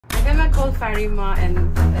gonna call Farmia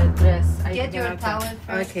and dress. Get your towel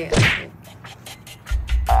first. Okay.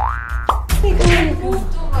 You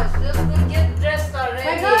move too much. Just go get dressed already.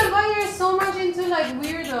 My God, why you're so much into like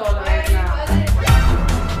weirdo right now?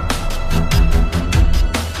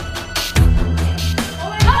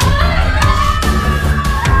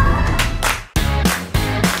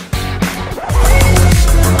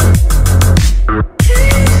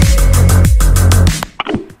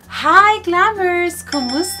 Hi Glammers!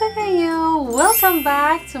 Kumusta kayo? Welcome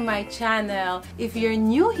back to my channel. If you're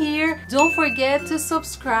new here, don't forget to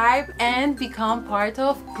subscribe and become part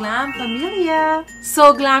of Glam Familia.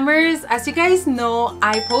 So Glammers, as you guys know,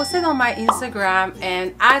 I posted on my Instagram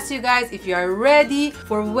and asked you guys if you are ready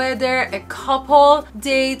for whether a couple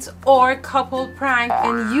date or couple prank,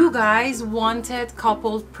 and you guys wanted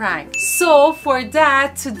couple prank. So for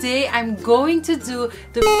that, today I'm going to do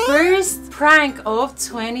the first prank of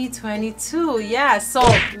 2022. Yeah, so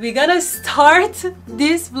we're gonna start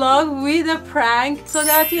this vlog with a prank so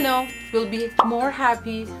that, you know, we'll be more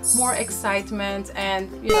happy, more excitement, and,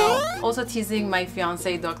 you know, also teasing my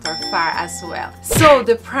fiance Dr. Glam as well. So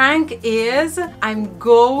the prank is I'm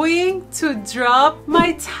going to drop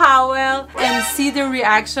my towel and see the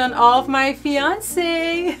reaction of my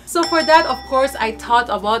fiance. So for that, of course, I thought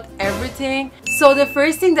about everything. So the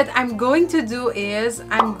first thing that I'm going to do is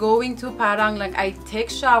I'm going to parang like I take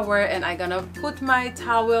shower and I'm gonna put my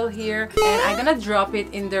towel here and I'm gonna drop it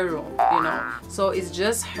in the room, you know. So it's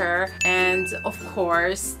just her, and of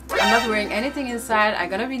course I'm not wearing anything inside. I'm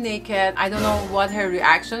gonna be naked. I don't know what her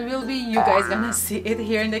reaction will be. You guys gonna see it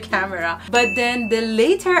here in the camera. But then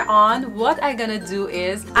later on, what I'm gonna do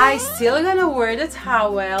is I still gonna wear the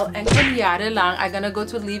towel and kunyari lang, I'm gonna go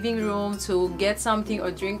to living room to get something or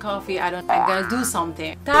drink coffee. I'm gonna do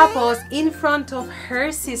something. Tapos in front of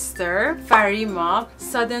her sister Farmia,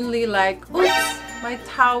 suddenly like, oops, my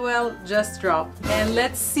towel just dropped, and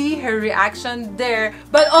let's see her reaction there.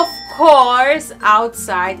 But of course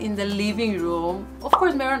outside in the living room, of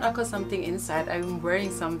course meron ako something inside. I'm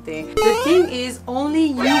wearing something. The thing is only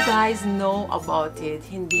you guys know about it.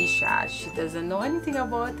 Hindi siya. She doesn't know anything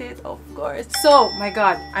about it, of course. So my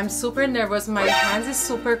God, I'm super nervous. My hands is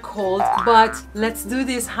super cold, but let's do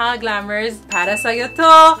this, ha Glammers? Para sa'yo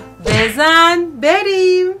to, Bezan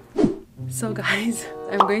Berim! So guys,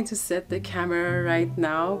 I'm going to set the camera right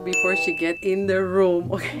now before she get in the room.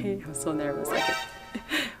 Okay, I'm so nervous. Okay.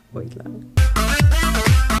 Wait lang.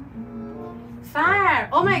 Fire!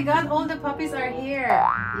 Oh my God, all the puppies are here.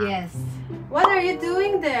 Yes. What are you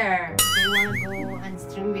doing there? They want to go and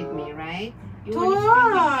stream with me, right? You Tor!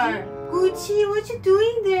 wanna Gucci, what you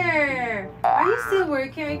doing there? Are you still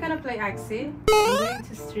working? Are you gonna play Axie? I'm going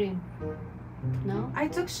to stream. No? I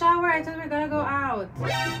took shower. I thought we were gonna go out.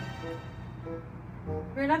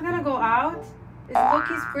 We're not gonna go out? It's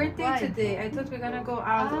Loki's birthday Why? today. I thought we're gonna go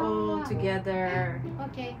out all together.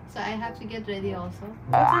 Okay, so I have to get ready also.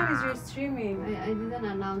 What time is your streaming? I didn't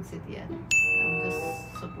announce it yet. I'm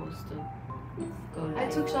just supposed to go live. I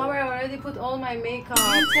took shower. I already put all my makeup.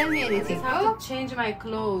 You didn't tell me I anything. just have to change my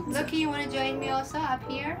clothes. Loki, you want to join me also up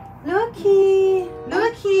here? Loki!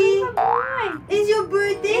 Loki! Hi! It's your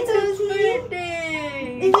birthday, It's Loki!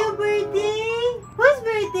 birthday! It's your birthday? Whose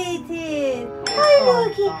birthday it is? Hi,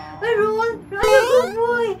 Loki! Roll! Roll, a good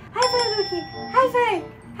boy! High five, Loki! High five!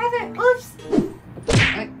 High five! Oops!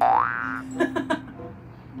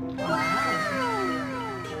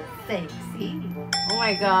 Wow! Sexy! Oh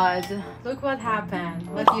my God! Look what happened!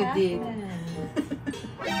 What you did!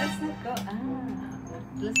 Let's not go out.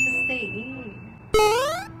 Let's just stay in.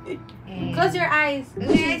 And Close your eyes!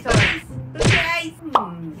 Close your eyes, please. Close your eyes.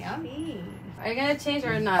 Yummy. Are you gonna change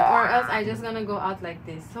or not? Or else I'm just gonna go out like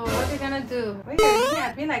this. So what are you gonna do? Why are you looking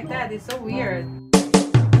at me like that? It's so weird.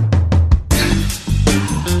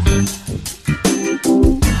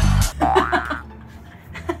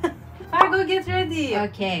 Fargo, get ready.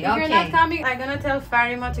 Okay, If you're not coming, I'm gonna tell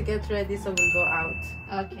Farmia to get ready so we'll go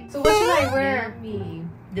out. Okay. So what should I wear? Yummy.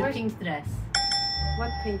 The What- pink dress.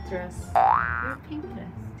 What pink dress? Your pink dress.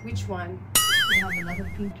 Which one? You have a lot of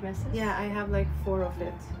pink dresses? Yeah, I have like 4 of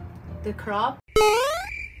it. The crop?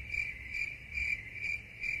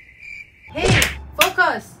 Hey,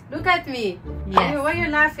 focus! Look at me. Yes. Why you're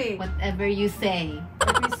laughing? Whatever you say.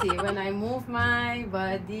 Let me see. When I move my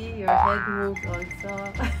body, your head moves also.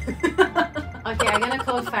 Okay, I'm gonna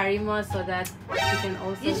call Farmia so that she can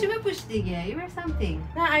also. You should push Shideh. You wear something.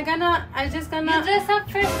 No, I just gonna. You dress up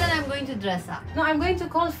first, then I'm going to dress up. No, I'm going to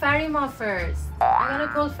call Farmia first. I'm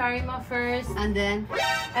gonna call Farmia first, And then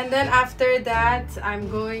and then after that,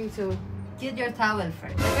 I'm going to. get your towel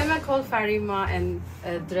first. I'm gonna call Farmia and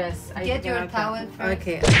dress. Get your towel first.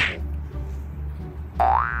 Okay. Okay.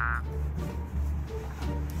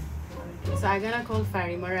 So I'm gonna call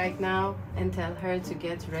Farima right now and tell her to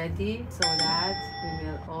get ready so that we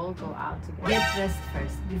will all go out together. Get dressed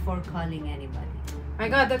first before calling anybody. My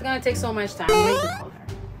God, that's gonna take so much time. I'm going to call her.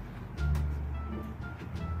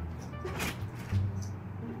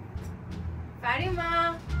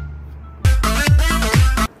 Farima!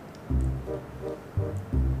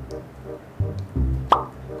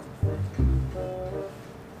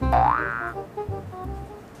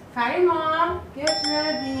 Farima, get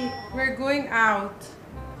ready. We're going out.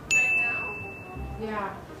 Right now?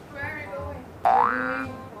 Yeah. Where are we going? We're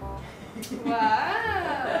going.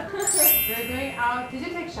 Wow! We're going out. Did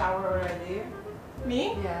you take shower already?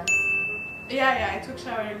 Me? Yeah. Yeah, I took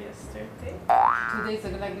shower yesterday. 2 days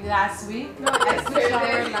ago, like last week. No, I took shower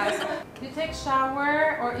yesterday. last week. You take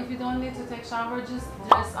shower, or if you don't need to take shower, just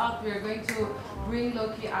dress up. We're going to bring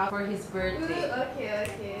Loki out for his birthday.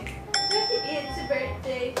 Okay. It's your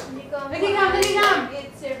birthday. Loki, come, Loki, come.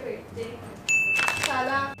 It's your birthday.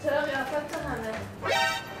 Salam. Salam yapakta hana.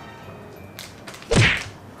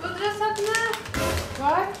 Go dress up now.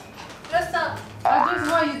 What? Dress up.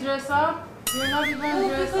 Just why you dress up? You're not even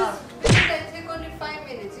dressed up. Because I take only 5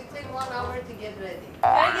 minutes. You take 1 hour to get ready.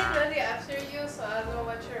 Can I get ready after you so I'll know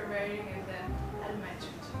what you're wearing and then I'll match it.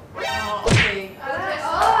 Oh, okay.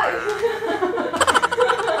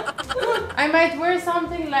 I might wear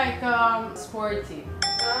something like sporty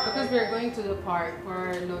because we're going to the park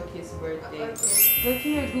for Loki's birthday. Okay.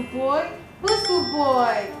 Loki, a good boy. Who's good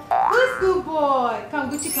boy? Who's good boy? Come,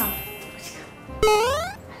 Gucci, come. Gucci,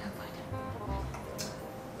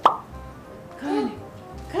 come.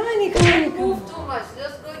 Come on, Move too much.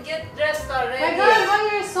 Just go get dressed already. My God, why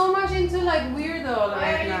you're so much into like weirdo Why are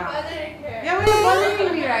right you now? bothering her? Yeah, why are you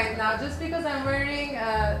bothering me right now? Just because I'm wearing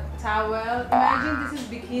a towel. Imagine this is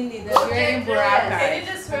bikini that you're in Can Boracay. you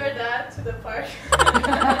just wear that to the park?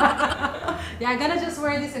 Yeah, I'm gonna just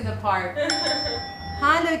wear this in the park.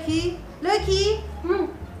 Huh, Loki? Loki?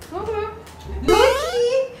 Okay. Loki!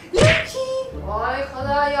 Loki! Oy,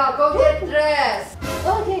 Khalaya, go get dressed.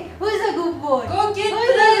 Okay, who's a good boy? Go get Who's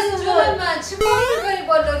a dressed, good boy? Julian.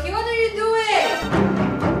 Loki, what are you doing?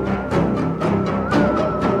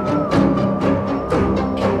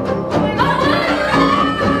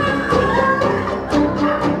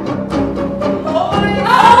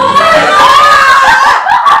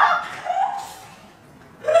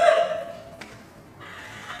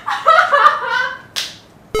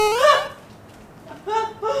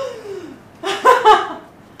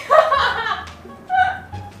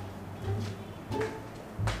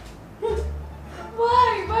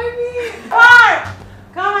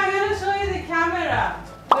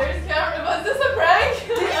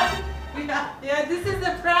 Yeah, this is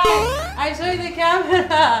the prank. I show you the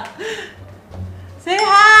camera. Say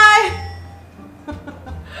hi.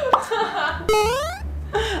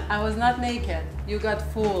 I was not naked. You got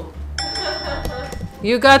fooled.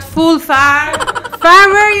 You got fooled, Far. Far,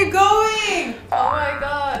 where are you going? Oh my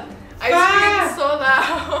God. I Far. screamed so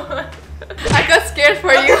loud. I got scared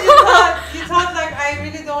for you. You thought like I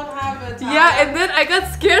really don't have a time. Yeah, and then I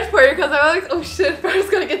got scared for you because I was like, oh shit, Far's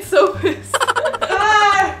gonna get so pissed.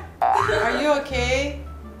 Far. Are you okay?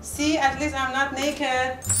 See, at least I'm not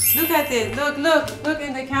naked. Look at it. Look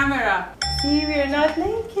in the camera. See, we're not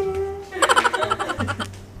naked.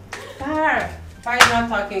 Far is not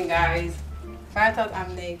talking, guys. Far thought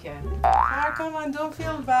I'm naked. Far, come on, don't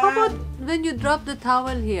feel bad. How about when you dropped the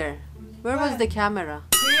towel here? Where was What? the camera?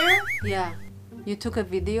 Here? Yeah. You took a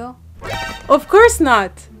video? Of course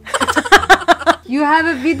not. You have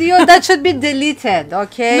a video that should be deleted,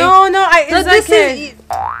 okay? No, it's this okay. is...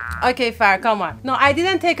 Okay, Far, come on. No, I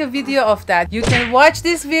didn't take a video of that. You can watch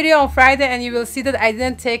this video on Friday and you will see that I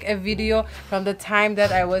didn't take a video from the time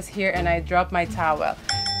that I was here and I dropped my towel.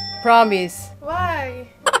 Promise. Why?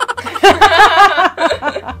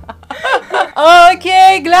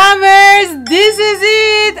 Okay, Glammers, this is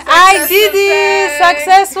it. I did it.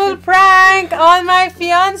 Successful prank on my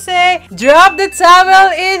fiance. Drop the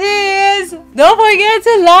towel, it is. Don't forget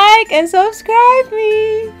to like and subscribe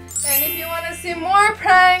me. And if you want to see more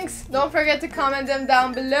pranks, don't forget to comment them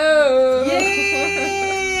down below. What are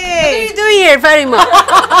Yay! you doing here, Farima?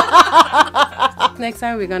 Next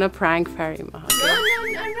time we're gonna prank Farima.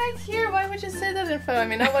 No, I'm right here. Why would you say that in front of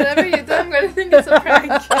me? Now, whatever you do, I'm going to think it's a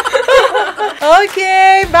prank.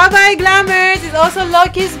 Okay, bye-bye, Glammers. It's also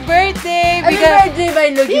Loki's birthday. Happy birthday, my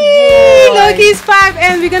Loki Yay! boy. Loki's 5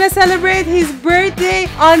 and we're gonna celebrate his birthday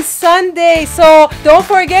on Sunday. So don't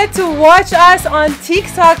forget to watch us on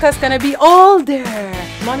TikTok because it's gonna be all there.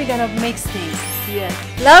 Mommy gonna make things. Yes.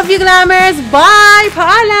 Love you, Glammers. Bye.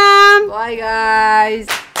 Paalam. Bye, guys.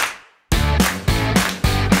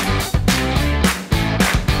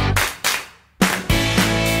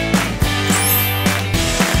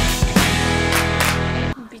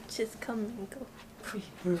 Just come and go.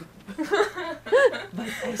 But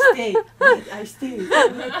I stay. But I stay.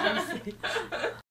 But I stay.